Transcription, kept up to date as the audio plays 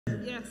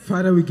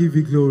Father, we give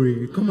you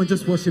glory. Come on,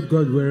 just worship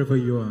God wherever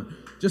you are.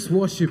 Just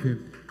worship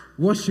Him.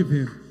 Worship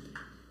Him.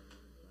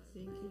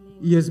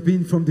 He has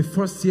been from the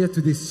first year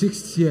to the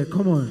 6th year.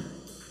 Come on.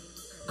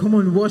 Come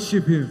on,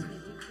 worship Him.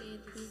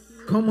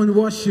 Come on,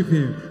 worship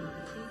Him.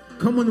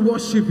 Come on,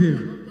 worship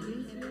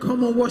Him.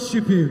 Come on,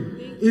 worship Him.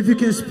 If you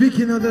can speak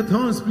in other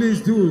tongues, please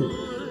do.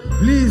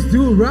 Please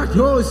do.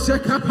 Rato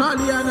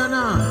Shekapali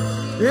Anana.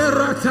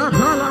 Erata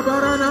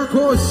Palabarana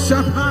Ko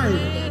Shapai.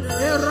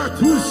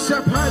 Eratu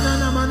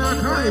Shapana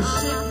Manakai.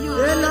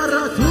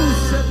 Elaratu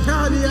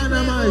Shatali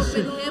Anamash.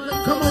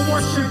 Come on,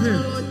 worship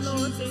Him.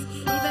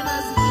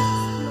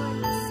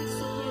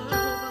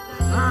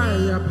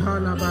 Aya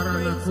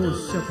Palabarana Ko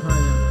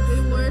Shapaya. We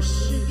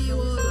worship you, O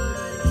Lord.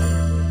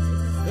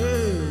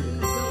 Hey.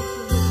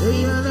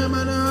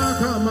 Eyanamana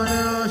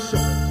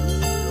Kamanasha.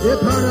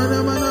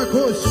 Eparanamana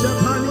Ko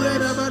Shapali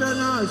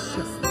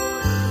Baranasha.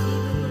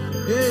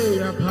 Hey,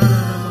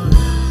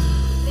 Aparanamana.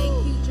 Thank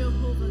you,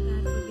 Jehovah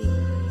God, for being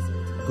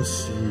present. Because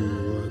you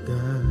are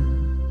God.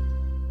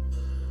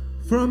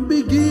 From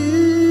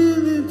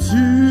beginning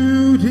to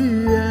the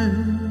end.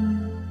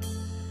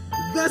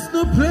 There's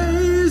no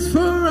place for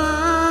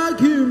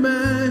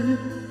argument.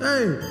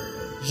 Hey,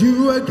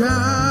 you are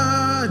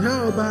God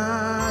all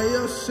by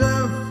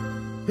yourself.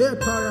 Hey,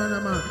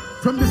 Paranama.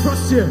 From the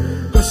first year,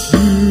 because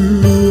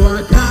you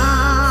are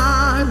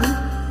God.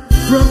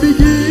 From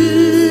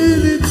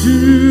beginning to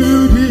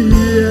the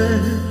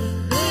end.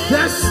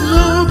 There's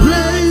no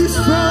place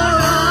for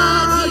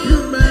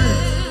argument.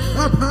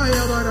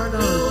 Apaya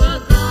Barana.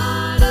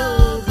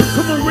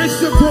 Come on, raise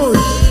your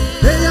voice.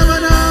 Hey,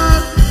 Yamana.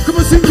 Come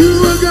on, sing you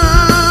are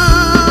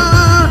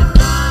God.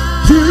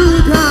 You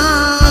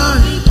God.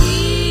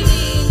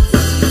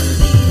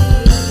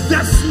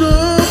 There's no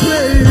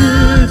place.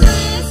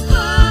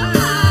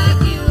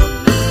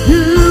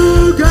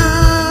 You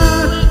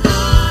God.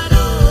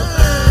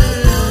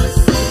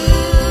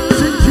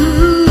 Sing you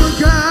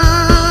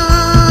God.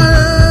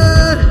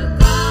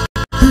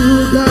 You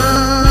God. You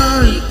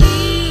God.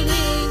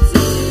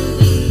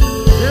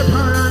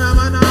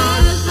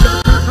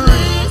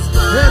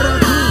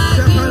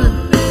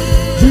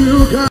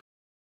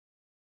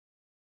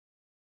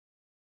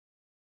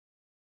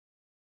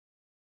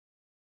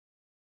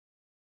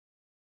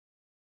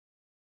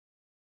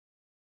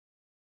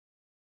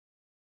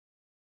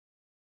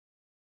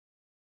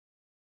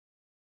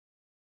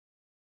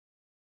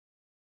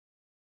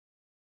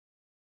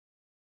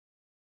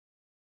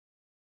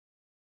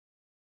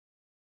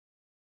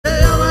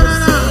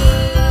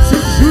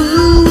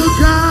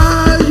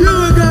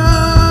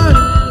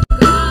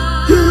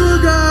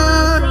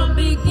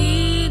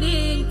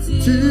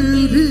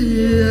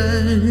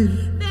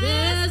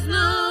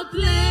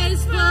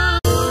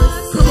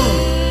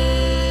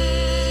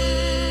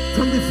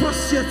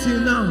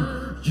 Till now,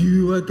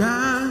 you are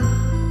God.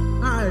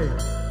 Aye.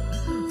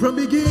 From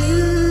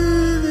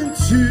beginning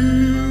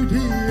to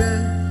the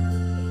end,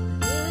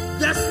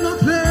 there's no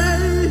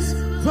place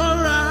for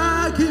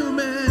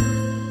argument.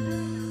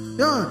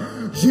 Yeah.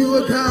 You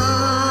are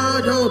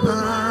God all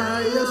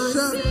by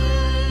yourself.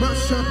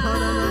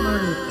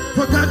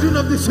 For God do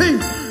not the same.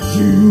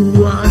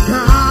 You are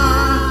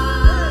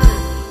God.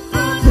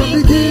 From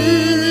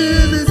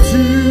beginning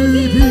to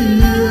the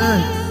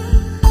end.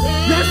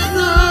 There's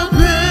no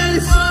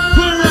place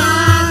for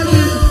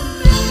argument.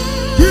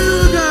 You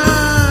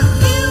God.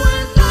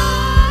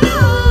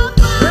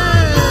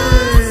 Hey,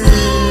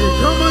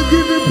 come on,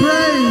 give Him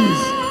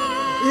praise.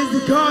 Is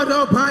the God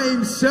all by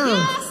Himself?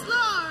 Yes,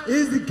 Lord.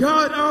 Is the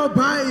God all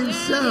by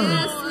Himself?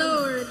 Yes,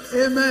 Lord.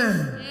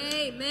 Amen.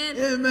 Amen.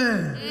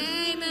 Amen.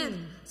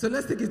 Amen. So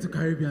let's take it to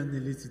Caribbean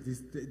Nelly to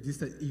this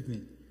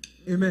evening.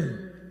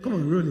 Amen. Come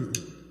on, roll it.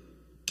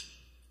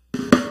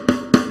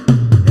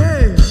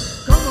 Hey,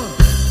 come on.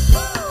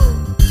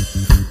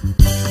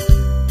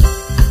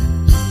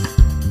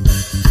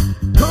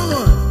 Come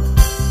on.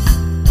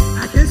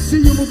 I can see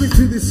you moving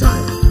to the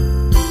side.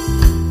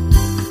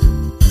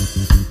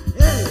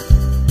 Hey.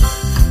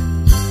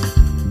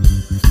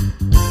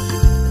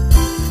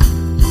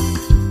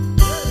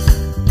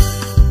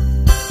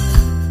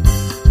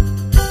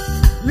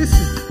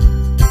 Listen.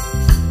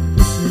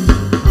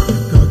 I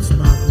got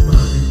my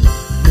mind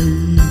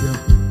made up.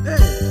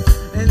 Hey.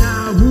 And I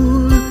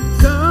would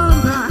turn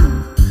back,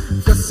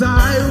 'cause I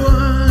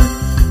won.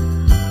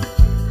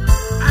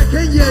 I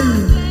can hear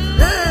you.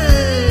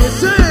 Hey,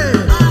 say.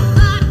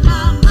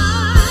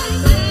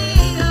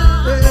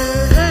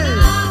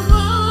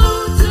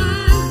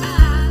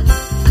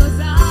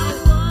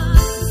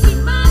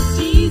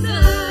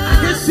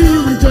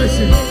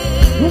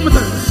 One more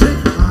time, say,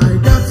 I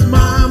got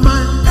my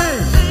mind. Hey.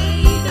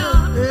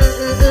 Hey,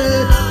 hey, hey.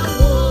 I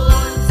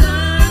won't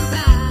turn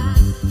back,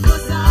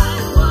 'cause I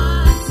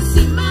want to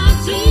see my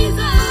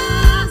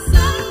Jesus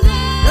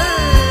someday. Hey,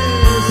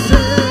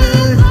 say,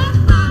 Got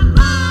my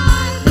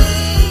mind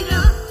made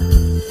up,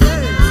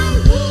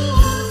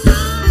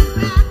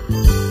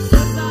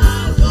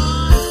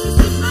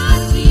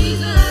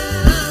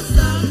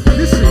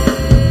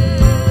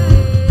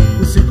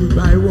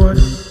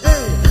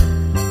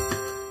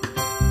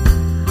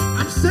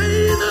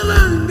 stay no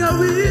longer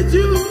with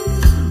you.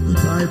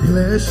 Goodbye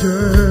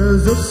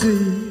pleasures of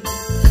sin.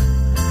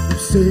 I'm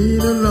staying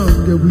no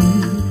longer with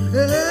you.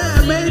 Yeah,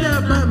 I made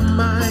up my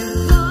mind.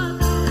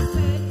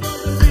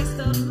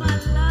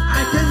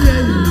 I can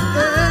hear you.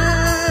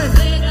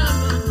 Yeah.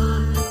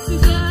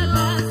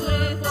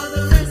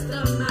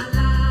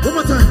 One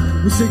more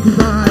time. We say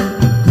goodbye.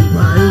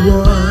 Goodbye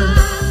world.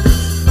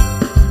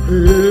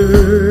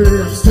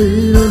 Yeah, I'm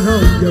staying no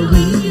longer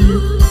with you.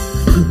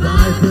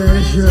 Goodbye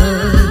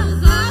pleasure.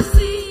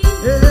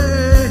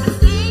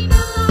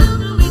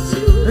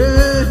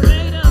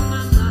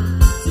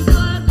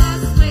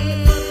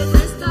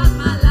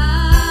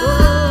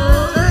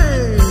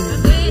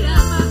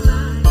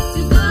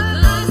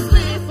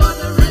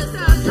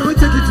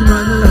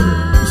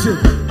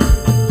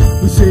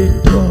 We say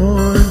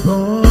born,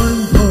 born,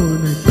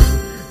 born again.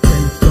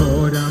 Thank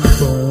God I'm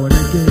born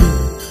again.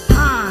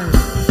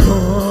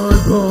 Born,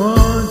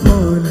 born,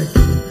 born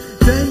again.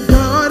 Thank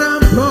God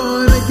I'm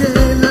born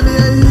again. Let me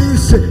hear you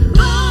say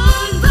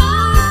Born,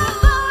 born,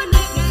 born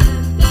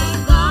again.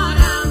 Thank God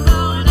I'm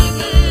born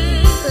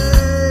again.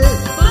 hey.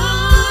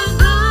 Born,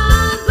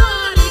 born,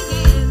 born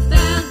again.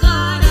 Thank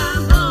God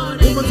I'm born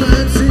One more again.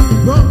 time, sing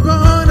born,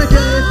 born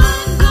again.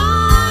 Born,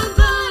 born,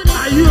 born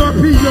Are you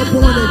happy you're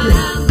born again?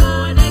 I'm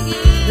born again.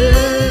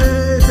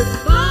 Hey.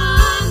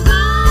 Born,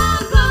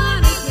 born,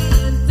 born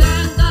again.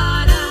 Thank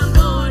God I'm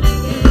born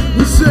again.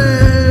 We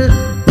say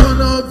born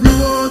of the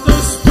water,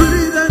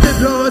 spirit and the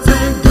blood.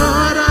 Thank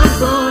God I'm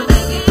born.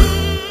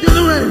 You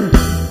know it.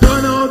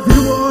 Born of the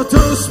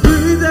water,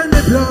 spirit and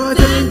the blood.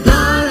 Thank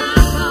God.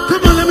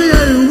 Come on, let me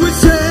hear you. We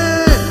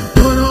say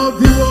born of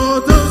the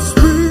water,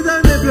 spirit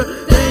and the blood.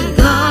 Thank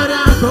God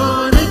I'm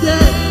born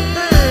again.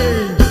 Hey.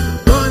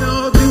 Born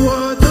of the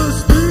water,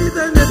 spirit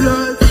and the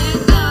blood. Thank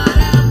God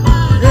I'm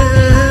born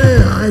Hey,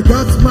 I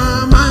got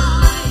my mind.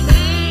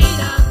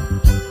 made up,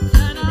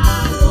 and I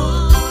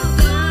won't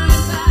turn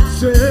back.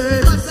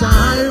 Say Cause I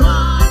I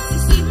want to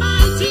see my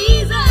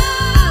Jesus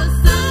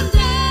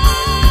someday.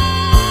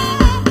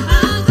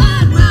 I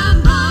got my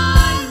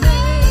mind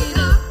made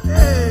up,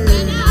 hey.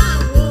 and I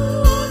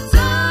won't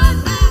turn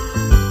back.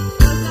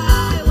 Cause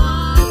I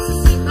want to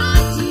see my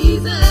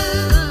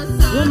Jesus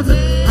One more time.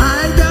 someday. I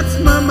got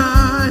my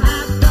mind.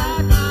 I've got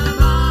my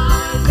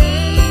mind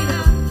made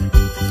up,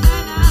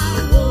 and I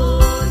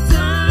won't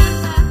turn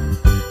back.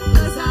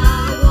 Cause I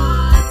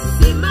want to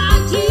see my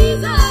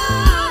Jesus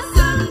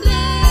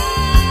someday.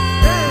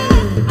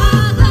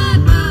 I got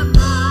my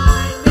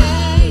mind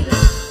made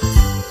up,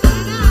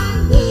 and I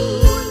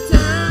won't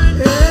turn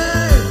back.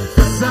 Hey,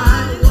 'cause I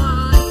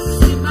Want to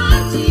see my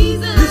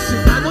Jesus. listen.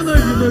 I don't know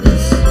if you know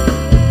this.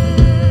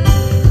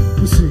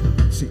 We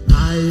see,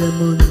 I am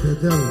under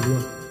the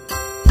rock.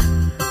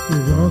 The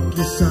rock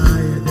is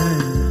higher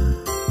than.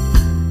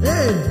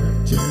 Hey,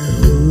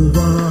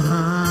 Jehovah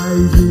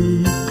hide me.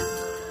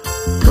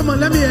 Come on,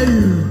 let me hear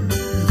you.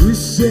 We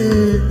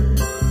say,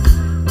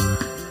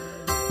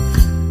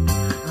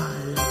 I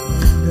am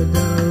under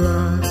the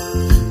rock.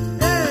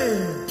 Hey,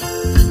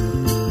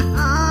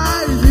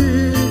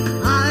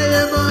 I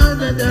am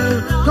under the.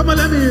 Come on,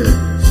 let me hear.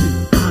 See,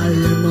 I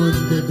am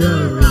under the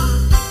rock.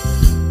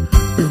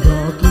 The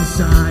rock is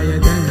higher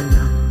than.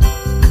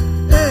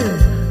 Hey,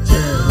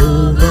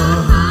 Jehovah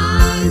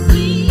hide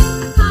me.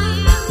 I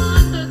am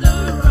under the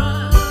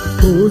rock.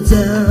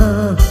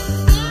 Hotel.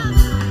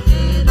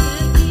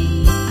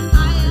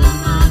 I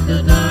am under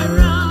the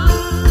rock.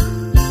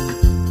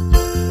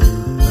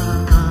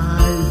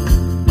 I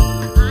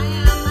I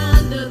am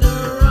under the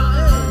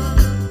rock.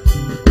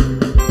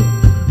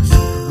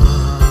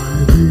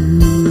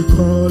 will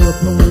call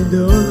upon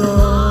the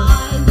Lord.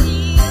 I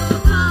will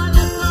call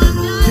upon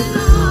the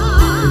Lord.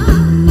 I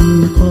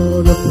will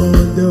call upon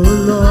the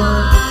Lord.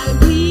 I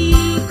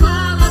will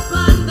call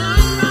upon the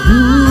Who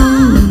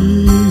Lord.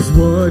 is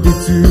worthy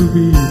to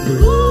be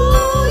praised? Who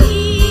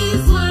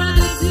is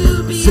worthy to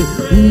be Say,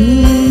 who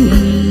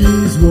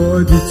is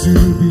worthy to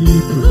be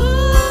praised? Who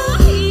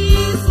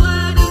is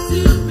worthy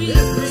to be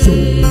So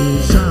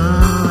praised?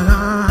 shall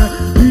I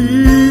be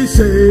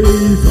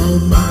saved from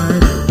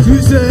mine to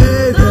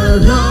say the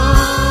Lord.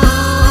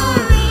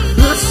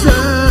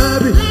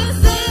 Blessed be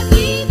Blessed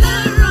be the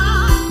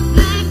rock,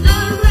 let the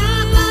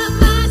rock of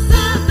my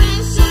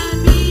salvation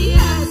be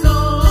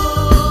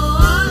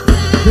exalted.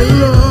 the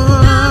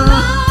Lord.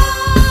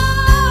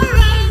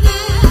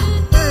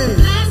 Hey.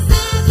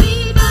 Blessed be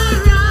the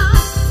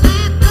rock,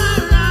 let the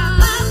rock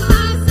of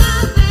my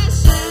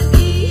salvation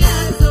be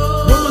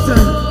exalted. One more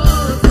time.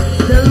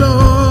 The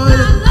Lord.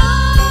 The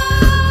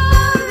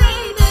Lord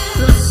reigneth.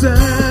 Blessed.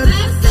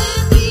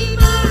 Blessed be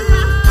the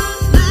rock,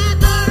 let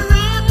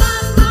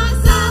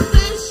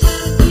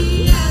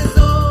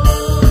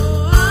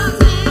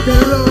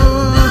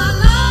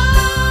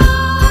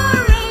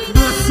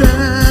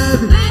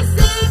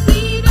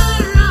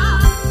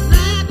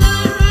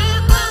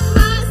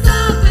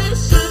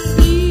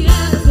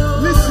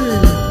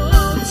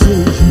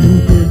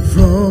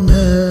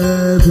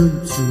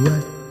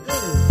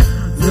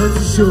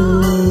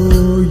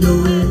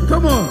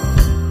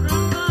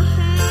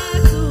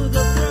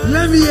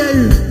hear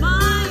you.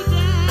 My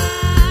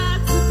debt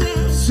to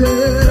pay. Say,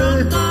 From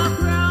the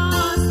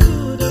cross to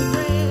the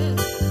grave.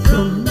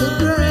 from the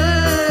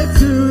grave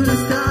to the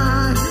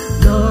sky,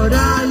 Lord,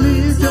 I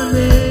lift your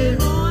name.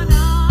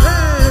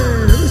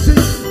 Hey, let me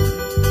sing.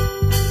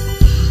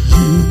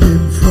 You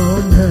came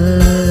from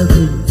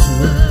heaven to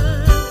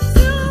earth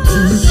to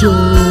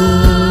show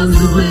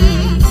the way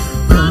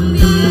from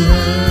the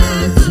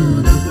earth to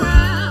the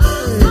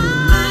cross.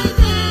 My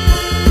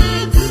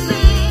debt to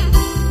pay.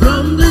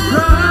 from the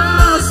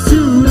cross to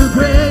the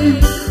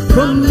grave,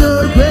 from the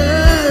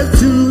grave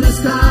to the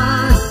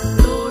sky.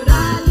 Lord, I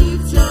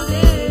lift your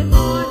name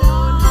on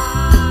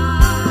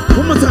high.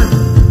 One more time.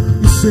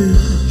 You say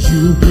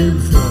you came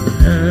from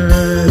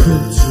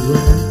heaven to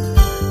earth,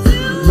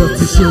 Lord,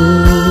 to show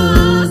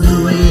the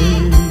way.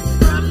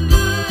 From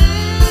the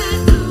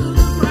earth to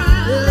the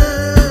cross.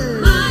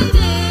 My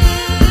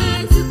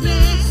debt to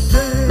pay.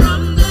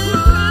 From the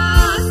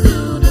cross to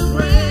the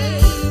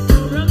grave.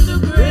 From the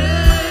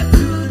grave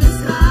to the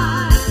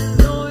sky.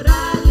 Lord, I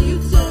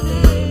lift your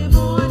name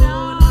on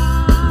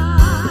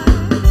high.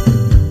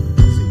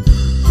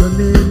 Your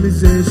name is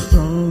a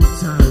strong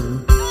tower,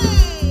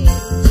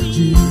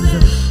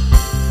 Jesus.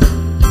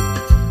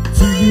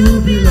 To you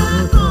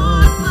belong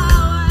all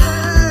power.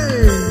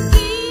 Hey,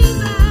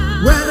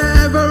 Jesus.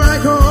 whenever I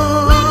go,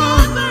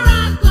 Whenever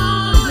I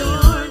call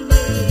your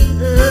name.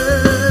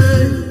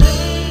 hey,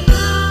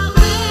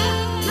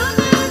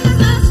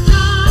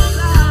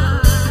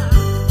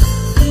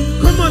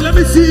 come on, let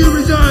me see you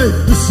rejoice.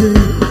 You say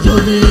your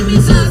name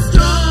is a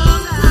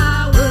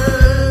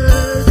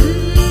hey,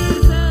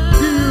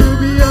 to you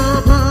be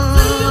all power.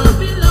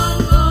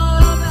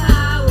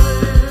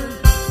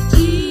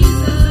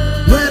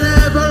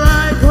 Whenever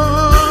I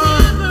call,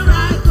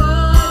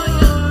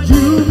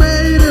 you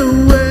made a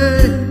way.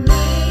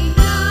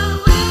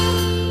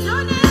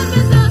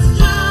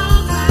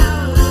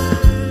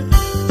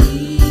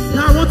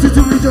 Now I want you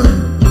to rejoice.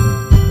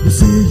 You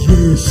say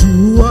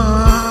Yeshua,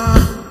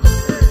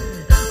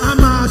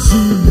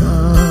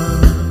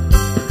 Amashiach,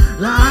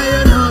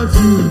 Lion of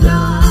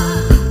Judah,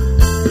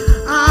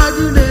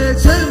 Agune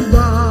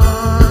Chemba,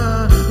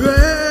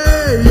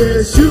 hey,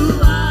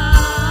 Yeshua.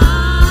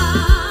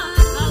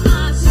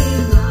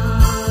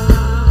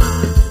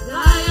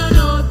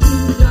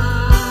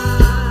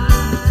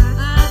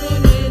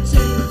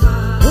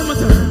 One more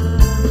time.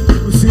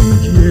 We sing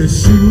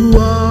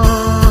Yeshua,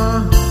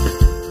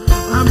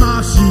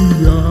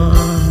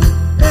 Amashiach,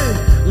 hey,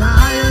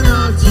 Lion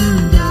of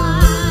Judah,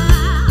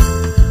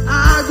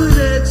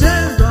 Agune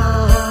Chemba,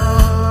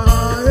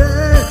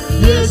 hey,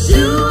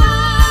 Yeshua.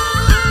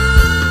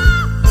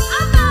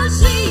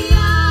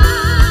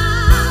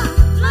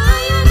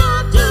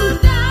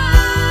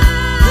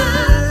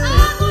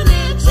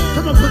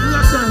 Come on, for the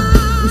last time.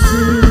 We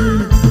sing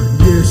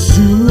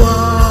Yeshua,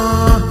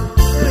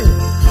 hey,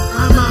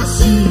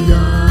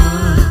 Amashiach,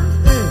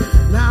 hey,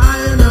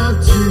 Lion of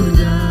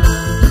Judah,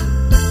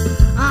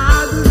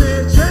 Agune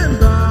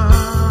Chemba,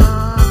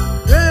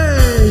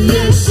 hey,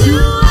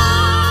 Yeshua,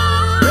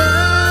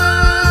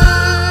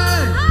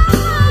 hey,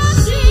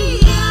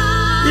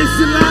 it's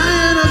the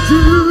Lion of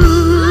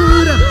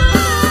Judah,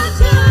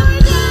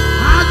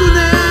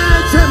 Agune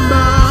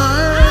Chemba,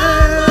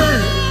 hey.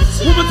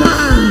 One more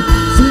time,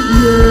 sing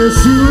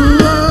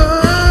Yeshua,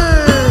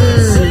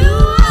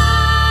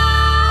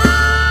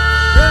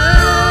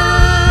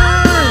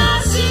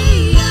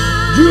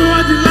 you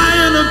are the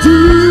Lion of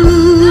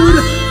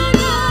Judah.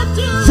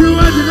 You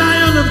are the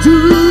Lion of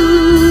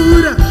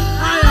Judah.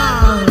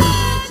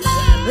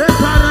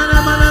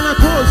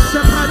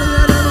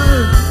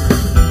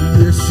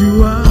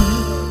 Yeshua,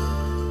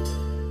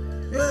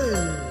 hey,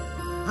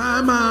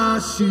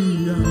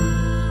 Amashiach,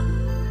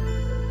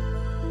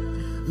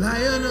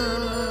 Lion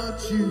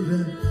of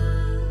Judah,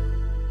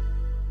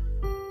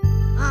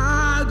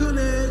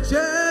 Agune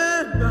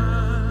Chemba,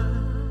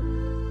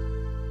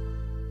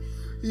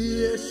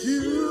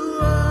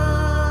 Yeshua,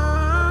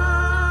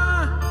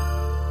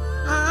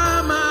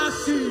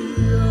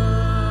 Amashiach,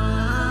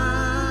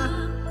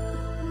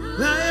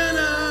 Lion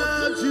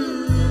of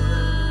Judah.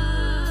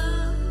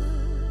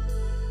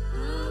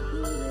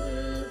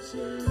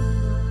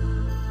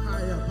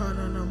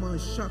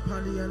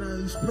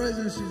 His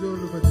presence is all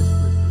over this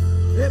place.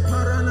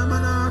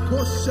 Eparanamana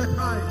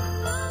koshepai,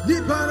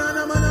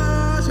 Liparanamana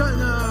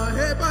shana,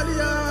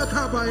 Epalia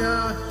kabaya,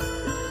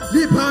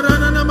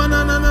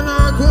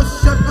 Liparanamana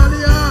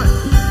koshepalia,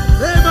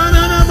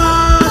 Ebananama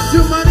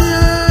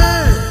shumanie,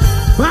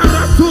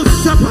 Baratu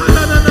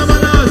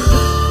shaparanamanash.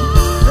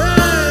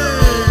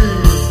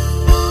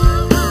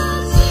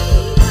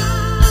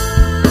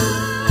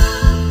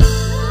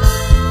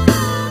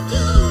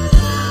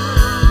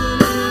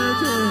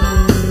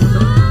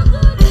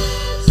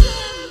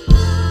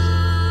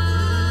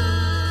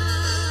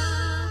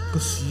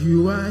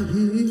 You are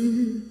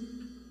here,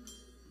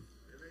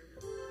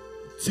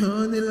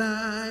 turn the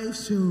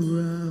lives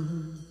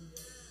around.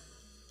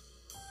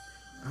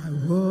 I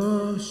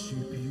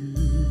worship you.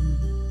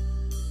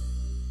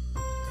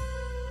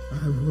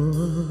 I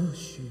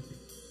worship you.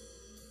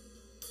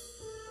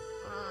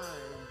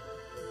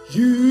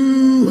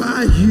 You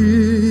are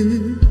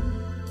here.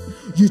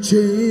 You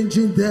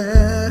changing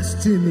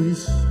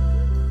destinies.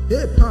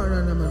 Hey,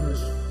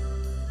 Paranamanas.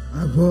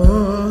 I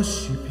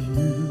worship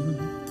you.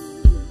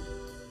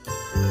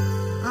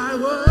 I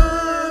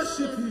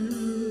worship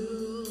you.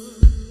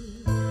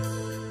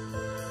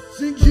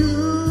 Sing,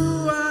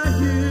 you are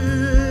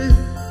here,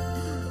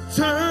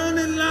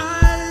 turning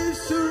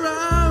lives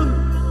around.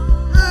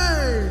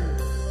 Hey,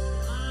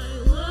 I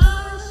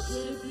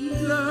worship you.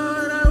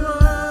 Lord, I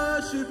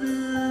worship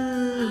you.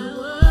 I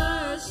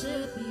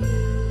worship you.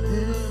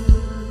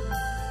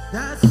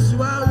 That's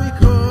why we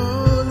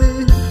call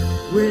it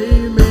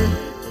Waymaker.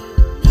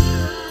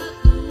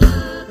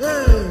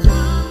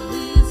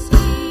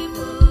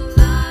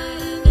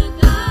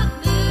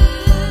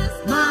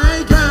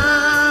 My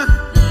God,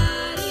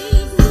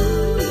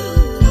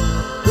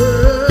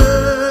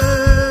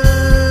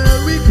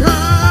 we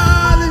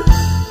call it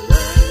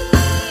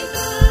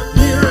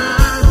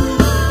miracle.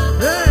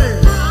 Hey,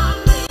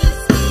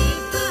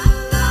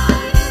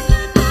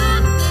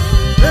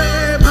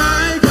 hey,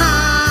 my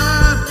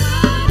God,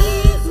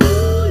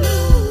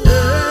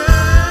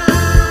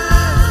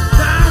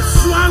 that's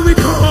why we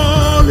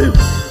call it.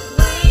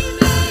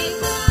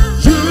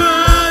 You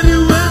are the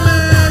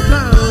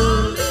Waymaker.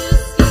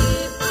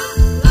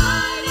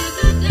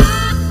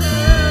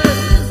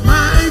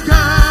 My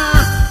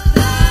God,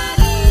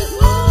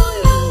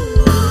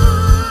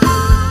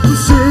 we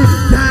say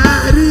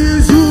that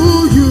is who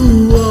you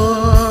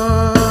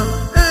are.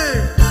 Hey,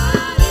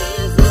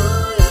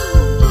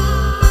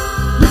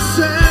 we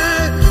say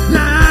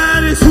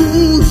that is who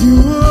you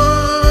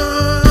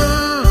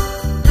are.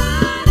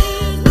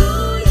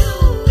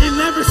 In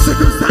every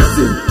circumstance,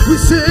 we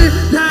say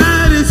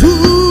that is who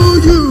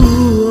you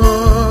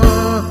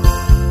are.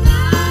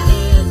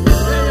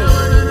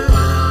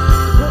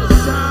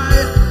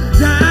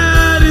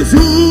 That is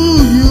who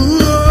you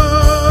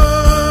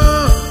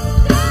are.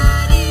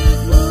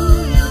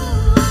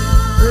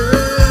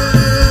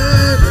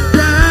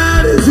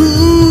 That is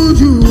who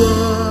you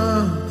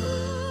are.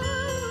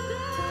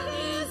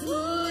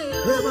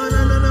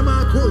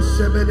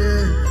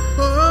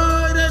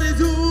 Oh, that is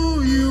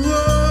who you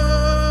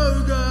are,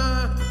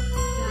 God.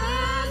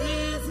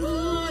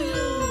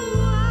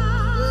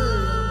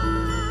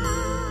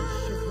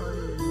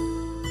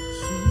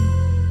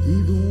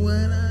 Even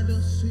when I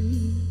don't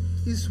see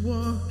it's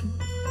walking,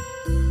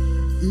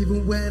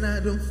 even when I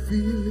don't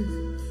feel it,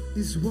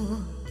 it's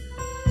walking.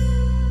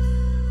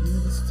 You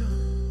never stop.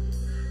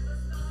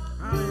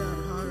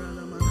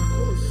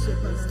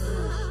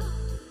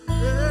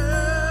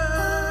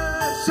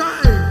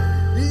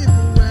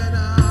 Even when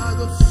I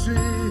don't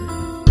see,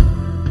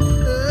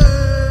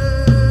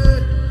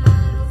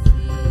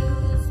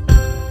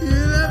 you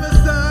never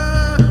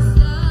stop.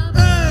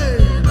 Hey,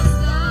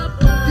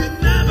 you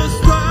never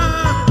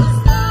stop.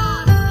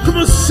 Come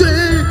on,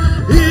 sing.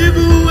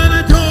 Even when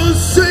I don't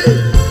see.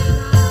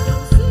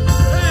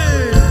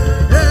 Hey,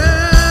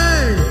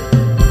 hey,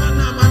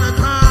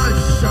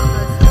 Anamanakasha.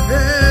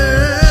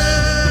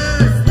 Hey,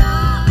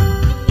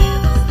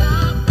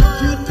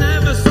 you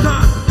never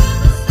stop.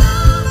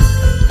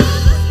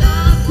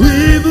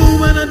 Even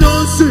when I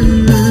don't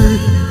see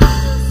it,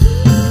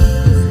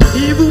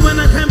 even when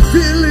I can't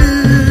feel it.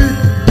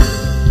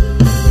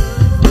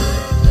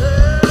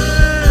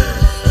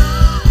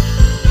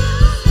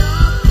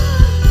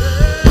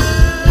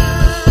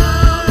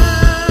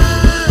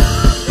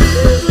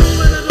 Even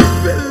when I don't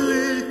feel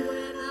it,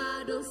 When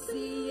I don't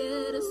see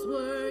it, it's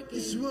working.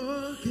 it's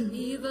working.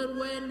 Even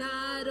when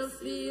I don't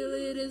feel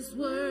it, it's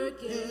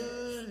working.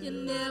 You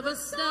never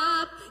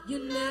stop. You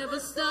never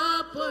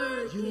stop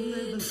working. You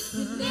never stop.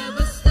 You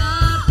never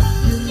stop.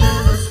 You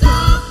never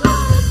stop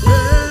working.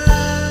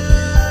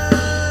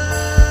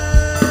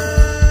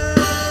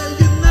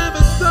 You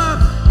never stop.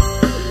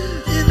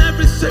 In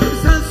every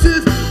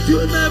circumstances, you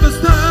never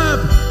stop.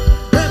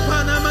 Hey,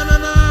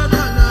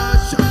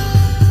 Panamananakanasha.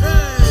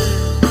 Hey.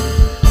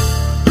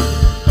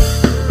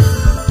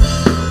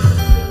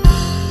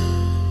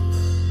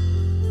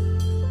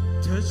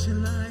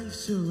 Touching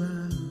lives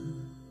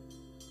around.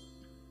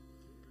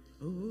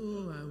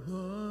 Oh, I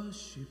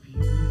worship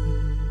you.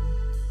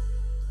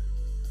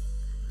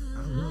 I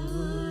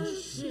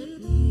worship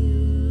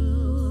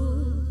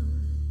you.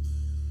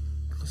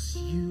 Cause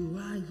you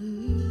are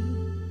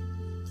here,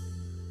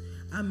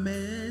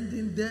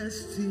 amending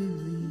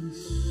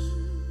destinies.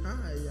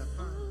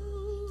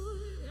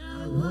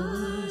 I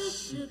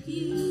worship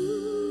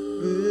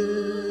you.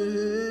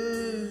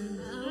 Hey.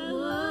 I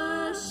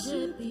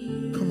worship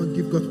you. Come on,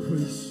 give God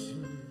praise.